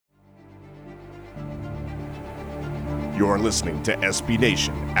You're listening to SB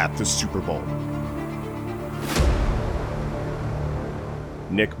Nation at the Super Bowl.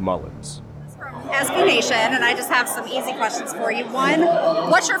 Nick Mullens. SBNation, and I just have some easy questions for you. One,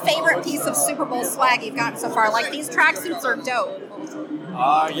 what's your favorite piece of Super Bowl swag you've gotten so far? Like, these tracksuits are dope.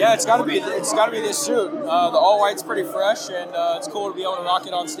 Yeah, it's got to be this suit. The all white's pretty fresh, and it's cool to be able to rock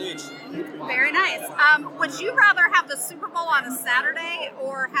it on stage. Very nice. Would you rather have the Super Bowl on a Saturday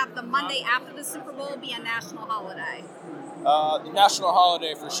or have the Monday after the Super Bowl be a national holiday? National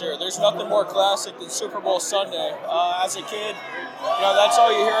holiday for sure. There's nothing more classic than Super Bowl Sunday. As a kid, that's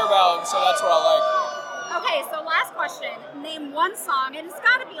all you hear about, and so that's what I like. Okay, so last question. Name one song, and it's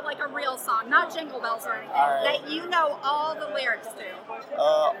got to be like a real song, not Jingle Bells or anything, that you know all the lyrics to.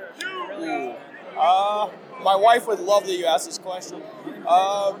 My wife would love that you asked this question.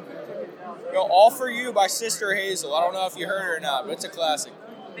 All For You by Sister Hazel. I don't know if you heard it or not, but it's a classic.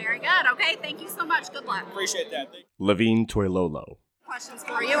 Very good. Okay, thank you so much. Good luck. Appreciate that. Levine Toilolo. Questions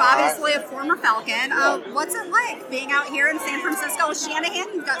for you. Obviously a former Falcon. What's it like being out here in San Francisco with Shanahan?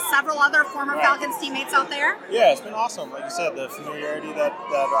 You've got several other former Falcons teammates out there. Yeah, it's been awesome. Like you said, the familiarity that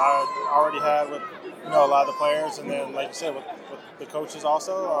I already had with a lot of the players, and then like you said with the coaches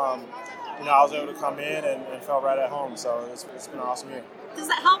also. I was able to come in and felt right at home. So it's been an awesome year. Does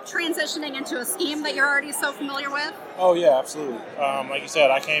it help transitioning into a scheme that you're already so familiar with? Oh yeah, absolutely. Like you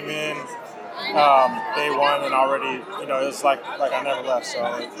said, I came in day one and already, it's like I never left. So,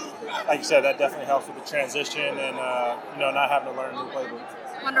 like you said, that definitely helps with the transition and not having to learn a new playbook.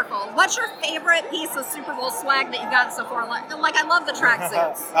 Wonderful. What's your favorite piece of Super Bowl swag that you've gotten so far? Like I love the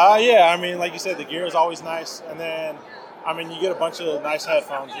tracksuits. Yeah. Like you said, the gear is always nice, and then. You get a bunch of nice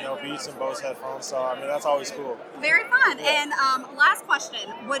headphones, Beats and Bose headphones, so, that's always cool. Very fun. Yeah. And last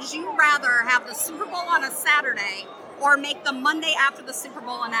question, would you rather have the Super Bowl on a Saturday or make the Monday after the Super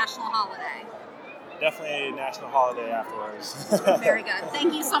Bowl a national holiday? Definitely a national holiday afterwards. Very good.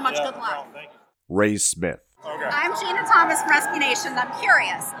 Thank you so much. Good luck. Thank you. Ray Smith. Okay. I'm Gina Thomas from SBNation. I'm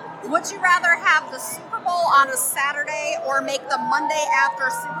curious, would you rather have the Super Bowl on a Saturday or make the Monday after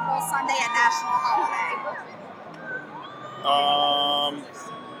Super Bowl Sunday a national holiday? Well,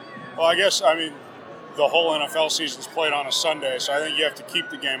 I guess, the whole NFL season's played on a Sunday, so I think you have to keep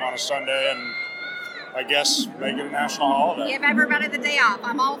the game on a Sunday and, I guess, make it a national holiday. Give everybody the day off.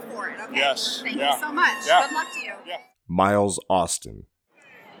 I'm all for it, okay? Yes. Thank you so much. Yeah. Good luck to you. Yeah. Miles Austin.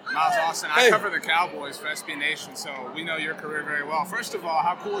 Miles Austin, I cover the Cowboys for SB Nation, so we know your career very well. First of all,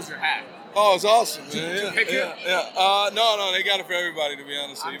 how cool is your hat? Oh, it's awesome, man. Did you pick it? Yeah. No, they got it for everybody, to be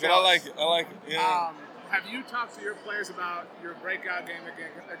honest with you. But I like it. Yeah. Have you talked to your players about your breakout game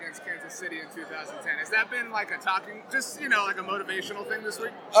against Kansas City in 2010? Has that been like a talking, just, like a motivational thing this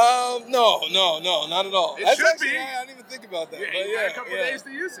week? No, not at all. It should be. I didn't even think about that. Yeah, you got a couple days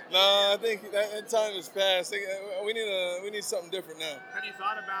to use it. No, I think that time has passed. We need something different now. Have you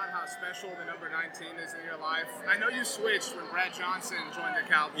thought about how special the number 19 is in your life? I know you switched when Brad Johnson joined the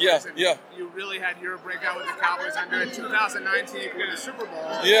Cowboys. Yeah. You really had your breakout with the Cowboys under 2019 you win the Super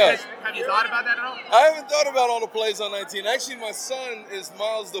Bowl. Yeah. Have you thought about that at all? I haven't thought about all the plays on 19. Actually, my son is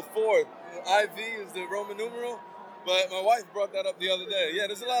Miles the Fourth. IV is the Roman numeral, but my wife brought that up the other day. Yeah,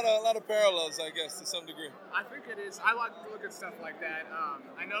 there's a lot of parallels, I guess, to some degree. I think it is. I like to look at stuff like that.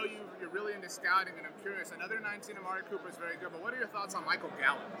 I know you're really into scouting, and I'm curious. Another 19, Amari Cooper is very good, but what are your thoughts on Michael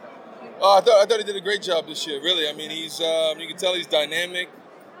Gallup? Oh, I thought he did a great job this year. Really, he's you can tell he's dynamic.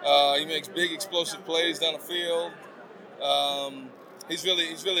 He makes big, explosive plays down the field. He's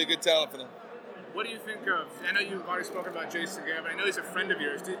really a good talent for them. What do you think of, I know you've already spoken about Jason Garrett, but I know he's a friend of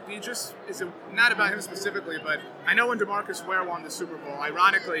yours. Is it not about him specifically, but I know when DeMarcus Ware won the Super Bowl,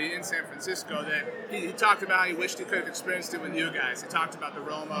 ironically in San Francisco, that he talked about how he wished he could have experienced it with you guys. He talked about the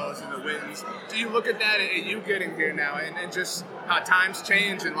Romos and the wins. Do you look at that and you getting here now and just how times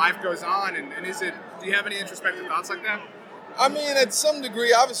change and life goes on, and do you have any introspective thoughts like that? At some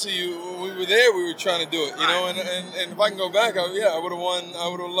degree, obviously, we were there. We were trying to do it, and if I can go back, I would have won. I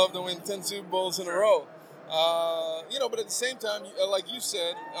would have loved to win 10 Super Bowls in a row. But at the same time, like you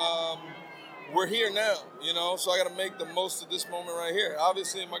said, we're here now, so I got to make the most of this moment right here.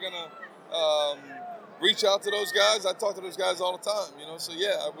 Obviously, am I going to reach out to those guys? I talk to those guys all the time, so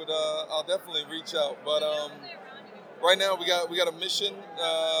yeah, I would. I'll definitely reach out. But right now, we got a mission,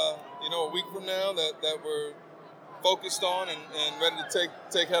 a week from now that we're focused on and ready to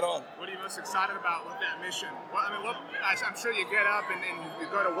take head on. What are you most excited about with that mission? I'm sure you get up and you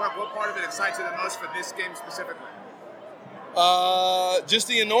go to work. What part of it excites you the most for this game specifically? Just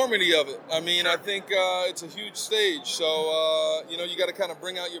the enormity of it. I think it's a huge stage, so you got to kind of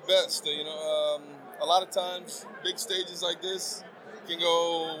bring out your best. A lot of times, big stages like this can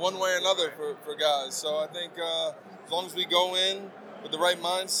go one way or another for guys. So I think as long as we go in with the right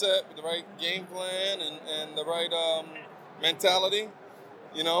mindset, with the right game plan, and the right mentality,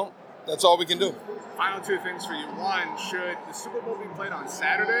 that's all we can do. Final two things for you. One, should the Super Bowl be played on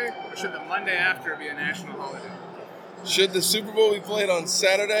Saturday, or should the Monday after be a national holiday? Should the Super Bowl be played on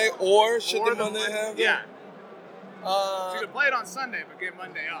Saturday, or should the Monday have? Yeah. So you could play it on Sunday, but get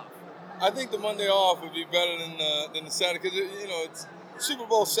Monday off. I think the Monday off would be better than the Saturday, because it's Super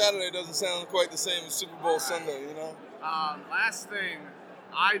Bowl Saturday doesn't sound quite the same as Super Bowl Sunday. Last thing,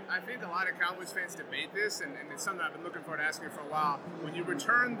 I think a lot of Cowboys fans debate this, and it's something I've been looking forward to asking for a while. When you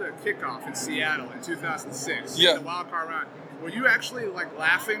returned the kickoff in Seattle in 2006, yeah, the wild card round, were you actually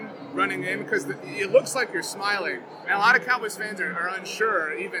laughing running in? Because it looks like you're smiling. And a lot of Cowboys fans are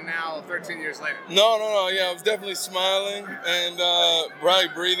unsure even now, 13 years later. No. Yeah, I was definitely smiling and probably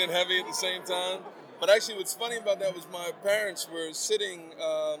breathing heavy at the same time. But actually, what's funny about that was my parents were sitting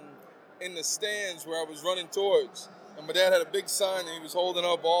in the stands where I was running towards. And my dad had a big sign that he was holding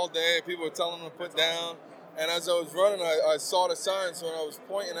up all day. People were telling him to put down. And as I was running, I saw the sign. So when I was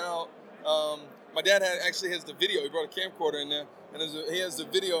pointing out, my dad actually has the video. He brought a camcorder in there. And he has the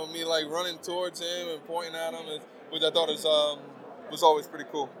video of me running towards him and pointing at him, which I thought was always pretty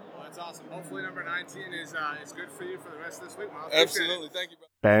cool. Well, that's awesome. Hopefully number 19 is good for you for the rest of this week, Miles. Absolutely. Thank you, brother.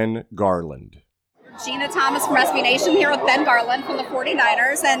 Ben Garland. Gina Thomas from SBNation here with Ben Garland from the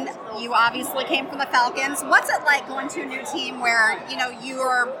 49ers, and you obviously came from the Falcons. What's it like going to a new team where, you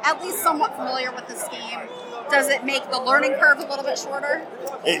are at least somewhat familiar with the scheme? Does it make the learning curve a little bit shorter?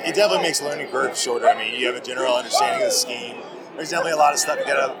 It definitely makes the learning curve shorter. I mean, you have a general understanding of the scheme. There's definitely a lot of stuff you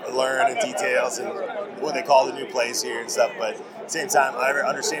got to learn and details and what they call the new plays here and stuff, but at the same time,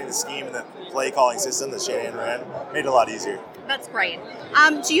 understanding the scheme and the play calling system that Shanahan ran made it a lot easier. That's great.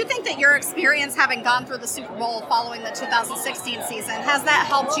 Do you think that your experience having gone through the Super Bowl following the 2016 season, has that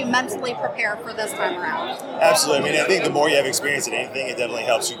helped you mentally prepare for this time around? Absolutely. I mean, I think the more you have experience in anything, it definitely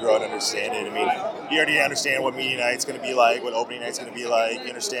helps you grow and understand it. I mean, you already understand what media night's going to be like, what opening night's going to be like. You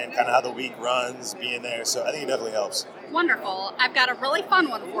understand kind of how the week runs, being there. So I think it definitely helps. Wonderful. I've got a really fun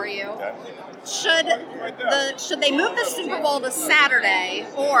one for you. Okay. Should they move the Super Bowl to Saturday,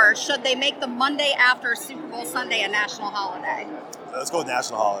 or should they make the Monday after Super Bowl Sunday a national holiday? Let's go with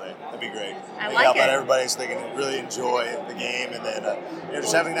national holiday. That'd be great. I Maybe like help it. out everybody so they can really enjoy the game and then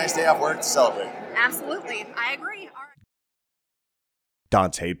just having a nice day off work to celebrate. Absolutely. I agree. All right.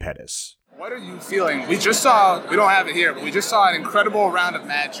 Dante Pettis. What are you feeling? We just saw, we don't have it here, but we just saw an incredible round of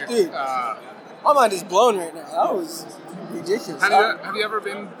Magic. Dude, my mind is blown right now. That was ridiculous. Have you ever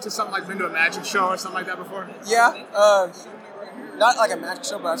been to a Magic show or something like that before? Yeah. Not like a magic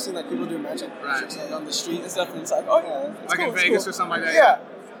show, but I've seen people do magic Right. tricks, on the street and stuff, and it's like, oh yeah, it's Like cool, in it's Vegas cool. or something like that? Yeah.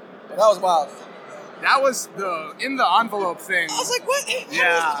 But that was wild. That was the in the envelope thing. I was like, what?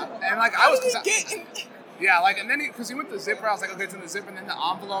 Yeah, and I How was did he get? yeah, and then because he went to the zipper, I was like, okay, it's in the zipper, and then the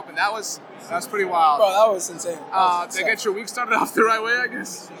envelope, and that was pretty wild. Bro, that was insane. To get your week started off the right way, I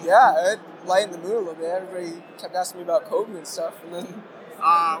guess. Yeah, it lightened the mood a little bit. Everybody kept asking me about Kobe and stuff, and then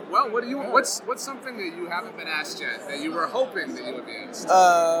Well, what's something that you haven't been asked yet that you were hoping that you would be asked?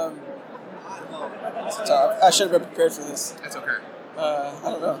 it's tough. I should have been prepared for this. That's okay. I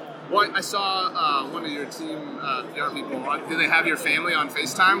don't know. Well, I saw one of your team young people. Did they have your family on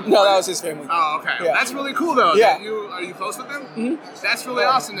FaceTime? No, that was his family. Oh, okay. Yeah. That's really cool, though. Yeah. Are you close with them? Mm-hmm. That's really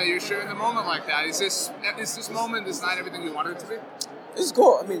awesome that you're sharing the moment like that. Is this moment, this night, everything you wanted it to be? This is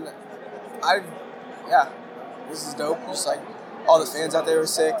cool. I mean, this is dope. Just all the fans out there were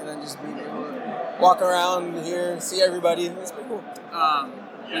sick, and then just being able to walk around here and see everybody. It's pretty cool.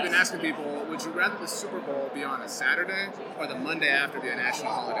 We've been asking people, would you rather the Super Bowl be on a Saturday or the Monday after be a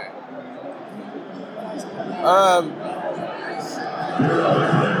national holiday?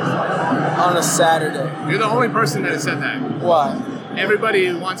 On a Saturday. You're the only person that has said that. Why?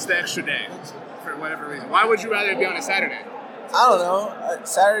 Everybody wants the extra day for whatever reason. Why would you rather it be on a Saturday? I don't know.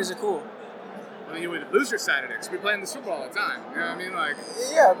 Saturdays are cool. Well, you would lose your Saturday because we're playing the Super Bowl all the time. You know what I mean?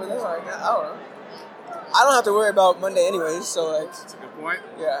 Yeah, but then I don't know. I don't have to worry about Monday anyways, so That's a good point.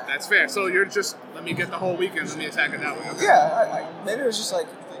 Yeah. That's fair. So you're just, let me get the whole weekend, let me attack it that way. Okay. Yeah, maybe it was just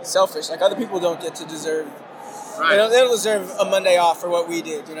selfish. Other people don't get to deserve. Right. They don't deserve a Monday off for what we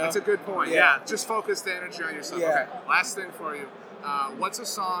did. That's a good point. Yeah. Just focus the energy on yourself. Yeah. Okay. Last thing for you. What's a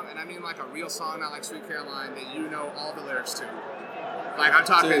song, and I mean a real song, not like Sweet Caroline, that you know all the lyrics to? I'm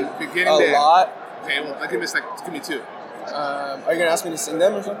talking beginning to end. A lot. Okay, well, give me two. Are you gonna ask me to sing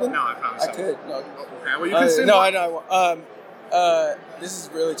them or something? No, I promise. I could. No. Okay, well you can sing. No, one. I know. This is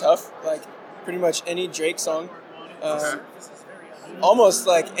really tough. Pretty much any Drake song. Almost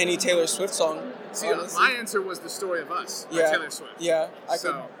any Taylor Swift song. See, my answer was The Story of Us by Yeah. Taylor Swift. Yeah, I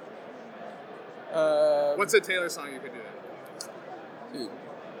So, could. What's a Taylor song you could do that? Dude,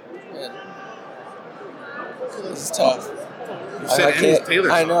 man. This is tough. You said any Taylor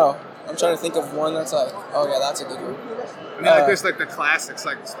song. I know. I'm trying to think of one that's like, oh yeah, that's a good one. I mean, like there's like the classics,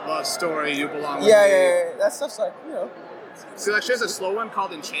 like Love Story, You Belong With Me. Yeah. That stuff's like, you know. See, like she has a slow one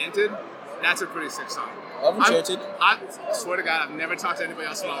called Enchanted. That's a pretty sick song. Love Enchanted. I swear to God, I've never talked to anybody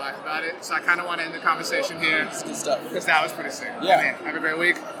else in my life about it, so I kind of want to end the conversation here. It's good stuff. Because that was pretty sick. Yeah. Man, have a great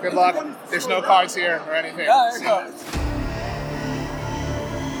week. Good luck. There's no cards here or anything. Yeah, there you go.